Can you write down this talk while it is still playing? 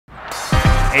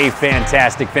A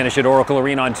fantastic finish at Oracle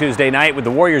Arena on Tuesday night with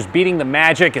the Warriors beating the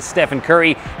Magic as Stephen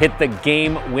Curry hit the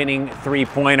game-winning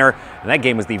three-pointer. And that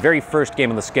game was the very first game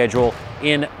on the schedule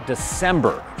in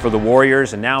December for the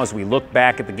Warriors. And now as we look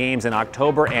back at the games in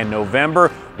October and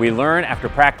November, we learn after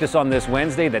practice on this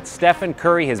Wednesday that Stephen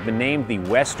Curry has been named the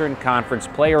Western Conference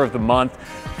Player of the Month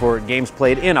for games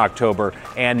played in October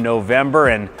and November.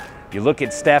 And you look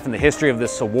at Steph and the history of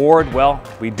this award, well,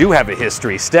 we do have a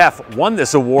history. Steph won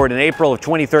this award in April of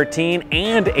 2013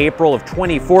 and April of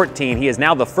 2014. He is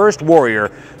now the first Warrior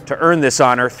to earn this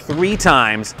honor 3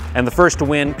 times and the first to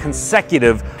win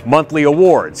consecutive monthly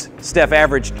awards. Steph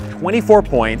averaged 24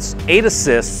 points, 8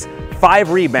 assists,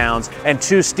 5 rebounds, and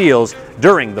 2 steals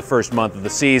during the first month of the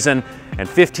season. And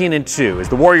 15-2 is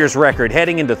the Warriors' record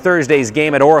heading into Thursday's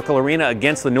game at Oracle Arena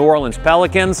against the New Orleans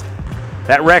Pelicans.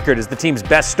 That record is the team's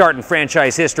best start in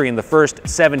franchise history in the first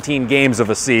 17 games of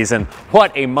a season.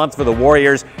 What a month for the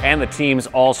Warriors and the team's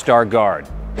all-star guard.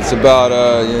 It's about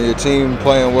your team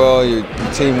playing well, your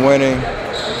team winning,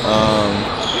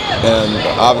 and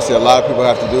obviously a lot of people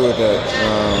have to do with that.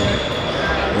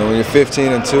 When you're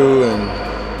 15-2 and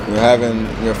you're having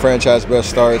your franchise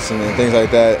best starts and things like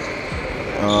that,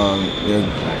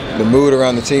 the mood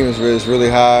around the team is really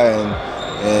high, and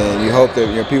you hope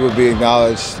that people be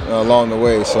acknowledged along the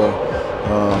way. So,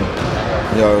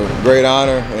 great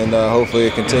honor, and hopefully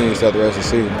it continues throughout the rest of the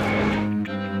season.